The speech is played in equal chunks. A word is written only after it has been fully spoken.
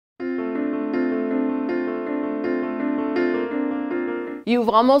You've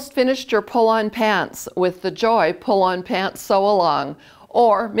almost finished your pull-on pants with the Joy pull-on pants sew along.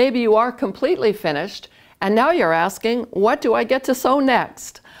 Or maybe you are completely finished and now you're asking, what do I get to sew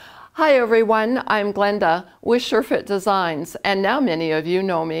next? Hi everyone, I'm Glenda with SureFit Designs, and now many of you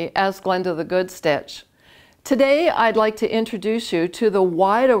know me as Glenda the Good Stitch. Today I'd like to introduce you to the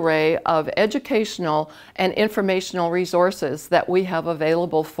wide array of educational and informational resources that we have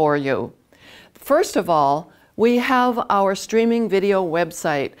available for you. First of all, we have our streaming video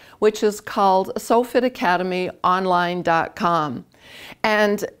website, which is called SewFitAcademyOnline.com.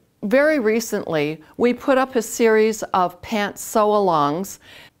 And very recently, we put up a series of pants sew-alongs,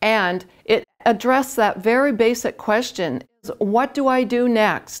 and it addressed that very basic question, what do I do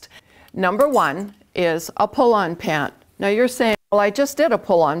next? Number one is a pull-on pant. Now you're saying, well, I just did a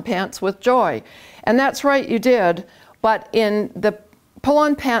pull-on pants with Joy. And that's right, you did, but in the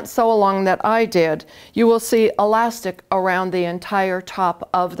pull-on pants sew-along that I did, you will see elastic around the entire top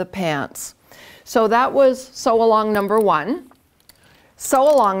of the pants. So that was sew-along number one.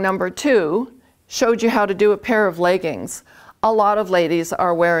 Sew-along number two showed you how to do a pair of leggings. A lot of ladies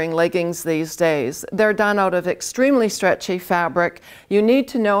are wearing leggings these days. They're done out of extremely stretchy fabric. You need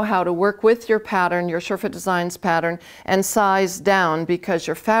to know how to work with your pattern, your SureFit Designs pattern, and size down because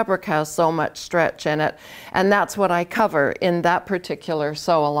your fabric has so much stretch in it. And that's what I cover in that particular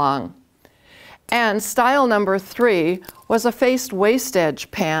sew-along. And style number three was a faced waist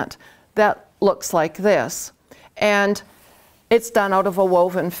edge pant that looks like this. And it's done out of a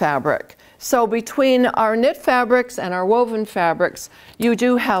woven fabric. So between our knit fabrics and our woven fabrics, you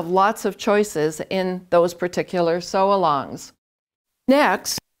do have lots of choices in those particular sew-alongs.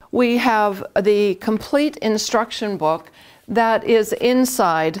 Next, we have the complete instruction book that is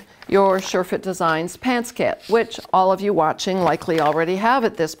inside your SureFit Designs pants kit, which all of you watching likely already have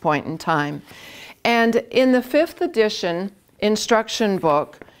at this point in time. And in the 5th edition instruction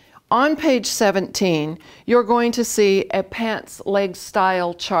book, on page 17, you're going to see a pants leg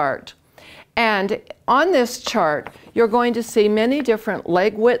style chart. And on this chart, you're going to see many different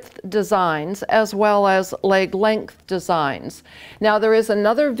leg width designs as well as leg length designs. Now, there is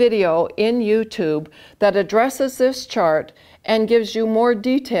another video in YouTube that addresses this chart and gives you more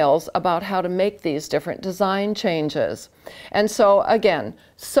details about how to make these different design changes. And so again,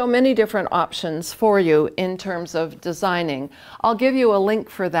 so many different options for you in terms of designing. I'll give you a link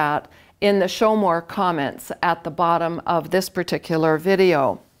for that in the Show More comments at the bottom of this particular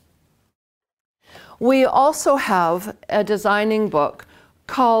video. We also have a designing book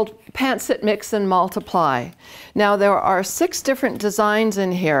called Pants That Mix and Multiply. Now there are 6 different designs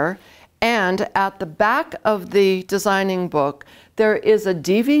in here, and at the back of the designing book there is a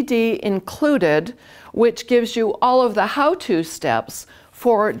DVD included which gives you all of the how-to steps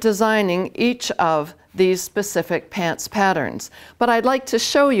for designing each of these specific pants patterns. But I'd like to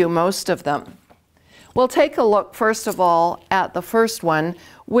show you most of them. We'll take a look first of all at the first one,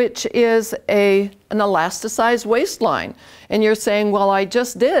 which is an elasticized waistline. And you're saying, well, I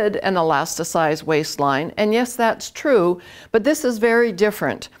just did an elasticized waistline. And yes, that's true, but this is very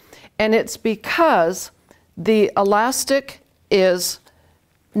different. And it's because the elastic is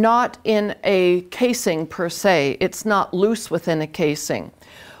not in a casing per se. It's not loose within a casing.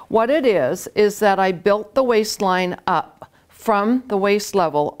 What it is that I built the waistline up from the waist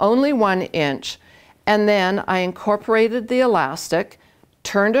level only 1 inch, and then I incorporated the elastic,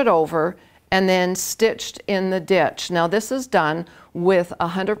 turned it over, and then stitched in the ditch. Now this is done with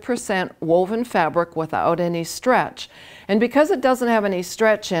 100% woven fabric without any stretch. And because it doesn't have any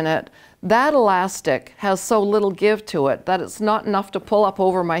stretch in it, that elastic has so little give to it that it's not enough to pull up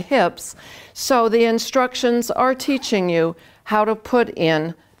over my hips. So the instructions are teaching you how to put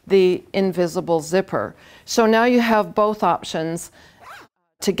in the invisible zipper. So now you have both options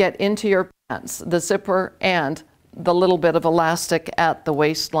to get into your pants, the zipper and the little bit of elastic at the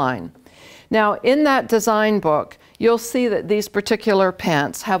waistline. Now in that design book, you'll see that these particular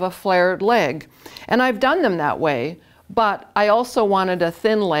pants have a flared leg. And I've done them that way, but I also wanted a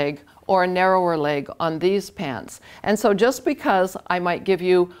thin leg or a narrower leg on these pants. And so just because I might give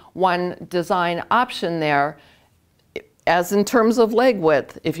you one design option there, as in terms of leg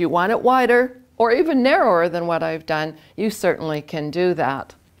width, if you want it wider or even narrower than what I've done, you certainly can do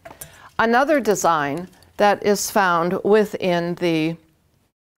that. Another design that is found within the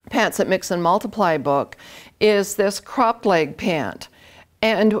Pants That Mix and Multiply book is this cropped leg pant.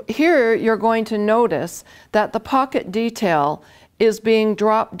 And here you're going to notice that the pocket detail is being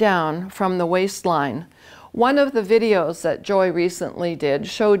dropped down from the waistline. One of the videos that Joy recently did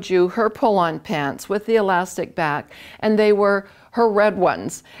showed you her pull-on pants with the elastic back, and they were her red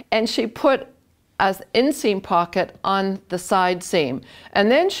ones. And she put an inseam pocket on the side seam.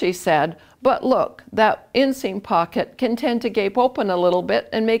 And then she said, but look, that inseam pocket can tend to gape open a little bit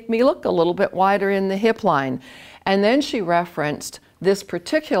and make me look a little bit wider in the hip line. And then she referenced this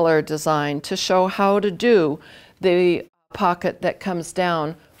particular design to show how to do the pocket that comes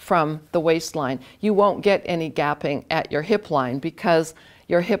down from the waistline. You won't get any gapping at your hip line because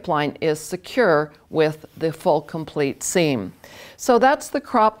your hip line is secure with the full complete seam. So that's the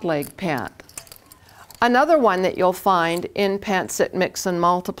cropped leg pant. Another one that you'll find in Pants That Mix and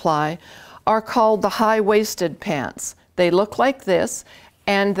Multiply are called the high-waisted pants. They look like this,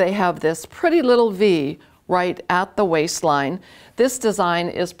 and they have this pretty little V right at the waistline. This design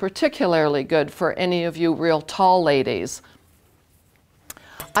is particularly good for any of you real tall ladies.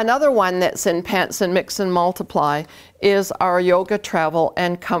 Another one that's in Pants and Mix and Multiply is our yoga travel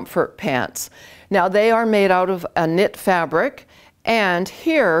and comfort pants. Now they are made out of a knit fabric, and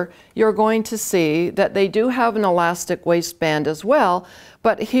here you're going to see that they do have an elastic waistband as well,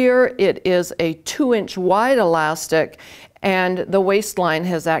 but here it is a 2-inch wide elastic, and the waistline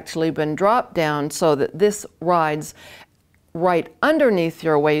has actually been dropped down so that this rides right underneath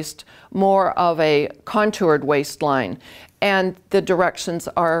your waist, more of a contoured waistline. And the directions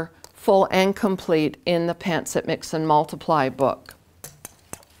are full and complete in the Pants That Mix and Multiply book.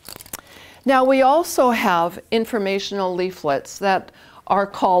 Now we also have informational leaflets that are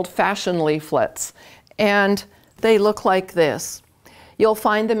called fashion leaflets, and they look like this. You'll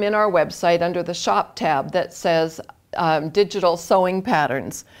find them in our website under the shop tab that says digital sewing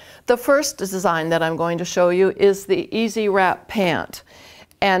patterns. The first design that I'm going to show you is the Easy Wrap pant.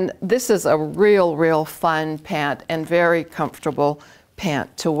 And this is a real fun pant and very comfortable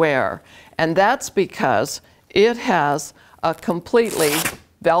pant to wear. And that's because it has a completely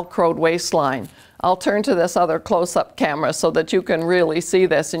Velcroed waistline. I'll turn to this other close-up camera so that you can really see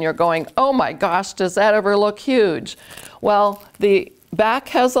this and you're going, oh my gosh, does that ever look huge? Well, the back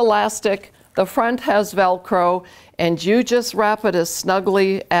has elastic, the front has Velcro, and you just wrap it as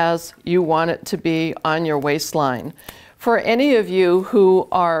snugly as you want it to be on your waistline. For any of you who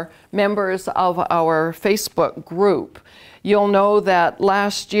are members of our Facebook group, you'll know that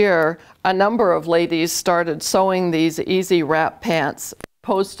last year a number of ladies started sewing these Easy Wrap pants,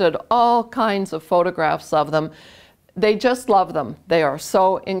 posted all kinds of photographs of them. They just love them. They are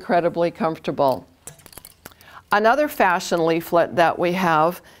so incredibly comfortable. Another fashion leaflet that we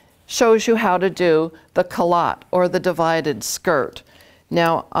have shows you how to do the culotte or the divided skirt.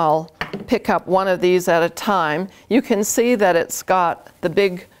 Now I'll pick up one of these at a time. You can see that it's got the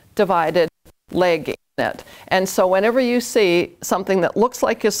big divided leg in it. And so whenever you see something that looks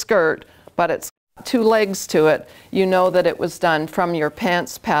like a skirt, but it's got 2 legs to it, you know that it was done from your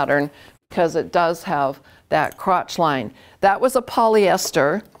pants pattern because it does have that crotch line. That was a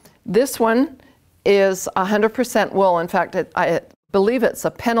polyester. This one is 100% wool. In fact, I believe it's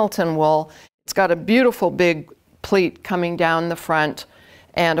a Pendleton wool. It's got a beautiful big pleat coming down the front,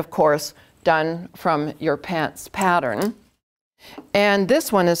 and of course done from your pants pattern. And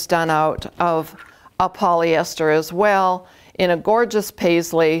this one is done out of a polyester as well in a gorgeous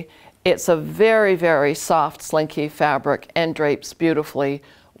paisley. It's a very soft slinky fabric and drapes beautifully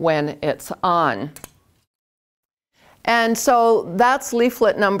when it's on. And so that's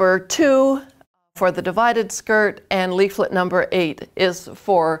leaflet number 2 for the divided skirt, and leaflet number 8 is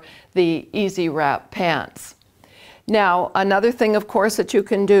for the Easy Wrap pants. Now, another thing, of course, that you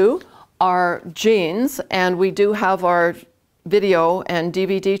can do are jeans, and we do have our video and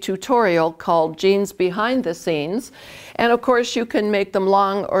DVD tutorial called Jeans Behind the Scenes. And of course, you can make them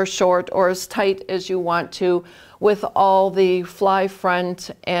long or short or as tight as you want to, with all the fly front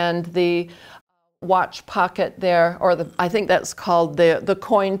and the watch pocket there, or I think that's called the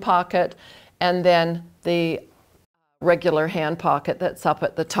coin pocket, and then the regular hand pocket that's up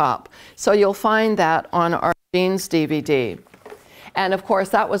at the top. So you'll find that on our jeans DVD. And of course,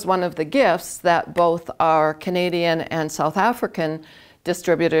 that was one of the gifts that both our Canadian and South African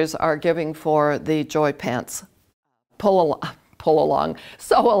distributors are giving for the Joy Pants sew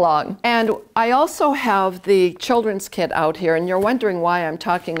along. And I also have the children's kit out here, and you're wondering why I'm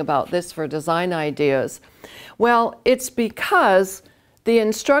talking about this for design ideas. Well, it's because the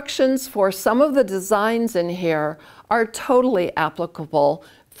instructions for some of the designs in here are totally applicable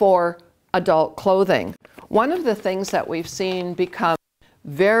for adult clothing. One of the things that we've seen become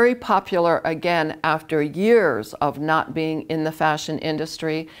very popular again after years of not being in the fashion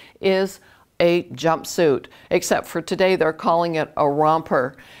industry is a jumpsuit, except for today they're calling it a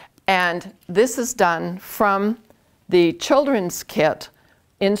romper. And this is done from the children's kit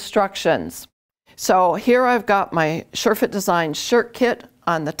instructions. So here I've got my SureFit Design shirt kit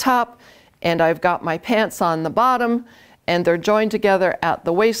on the top, and I've got my pants on the bottom, and they're joined together at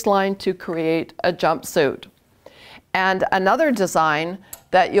the waistline to create a jumpsuit. And another design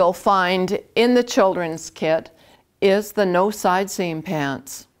that you'll find in the children's kit is the no side seam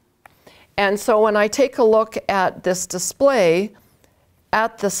pants. And so when I take a look at this display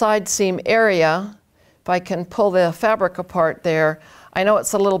at the side seam area, if I can pull the fabric apart there, I know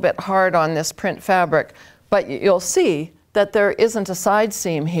it's a little bit hard on this print fabric, but you'll see that there isn't a side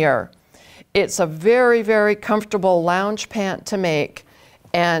seam here. It's a very, very comfortable lounge pant to make,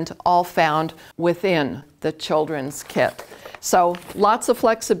 and all found within the children's kit. So lots of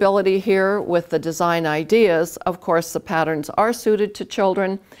flexibility here with the design ideas. Of course, the patterns are suited to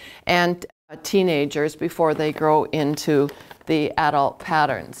children and teenagers before they grow into the adult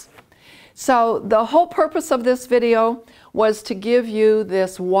patterns. So the whole purpose of this video was to give you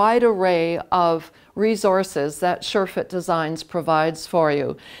this wide array of resources that SureFit Designs provides for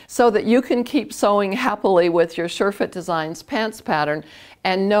you, so that you can keep sewing happily with your SureFit Designs pants pattern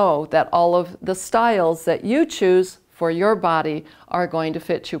and know that all of the styles that you choose for your body are going to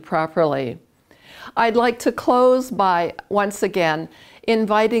fit you properly. I'd like to close by once again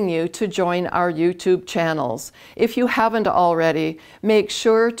inviting you to join our YouTube channels. If you haven't already, make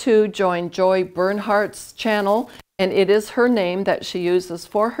sure to join Joy Bernhardt's channel, and it is her name that she uses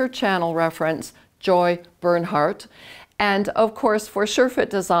for her channel reference, Joy Bernhardt. And of course, for SureFit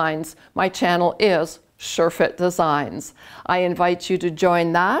Designs, my channel is SureFit Designs. I invite you to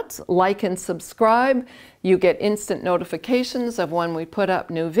join that, like and subscribe. You get instant notifications of when we put up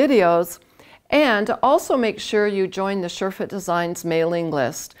new videos. And also make sure you join the SureFit Designs mailing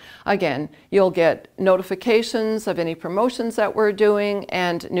list. Again, you'll get notifications of any promotions that we're doing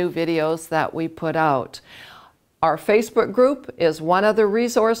and new videos that we put out. Our Facebook group is one other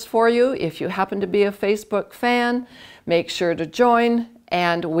resource for you. If you happen to be a Facebook fan, make sure to join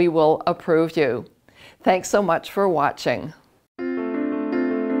and we will approve you. Thanks so much for watching.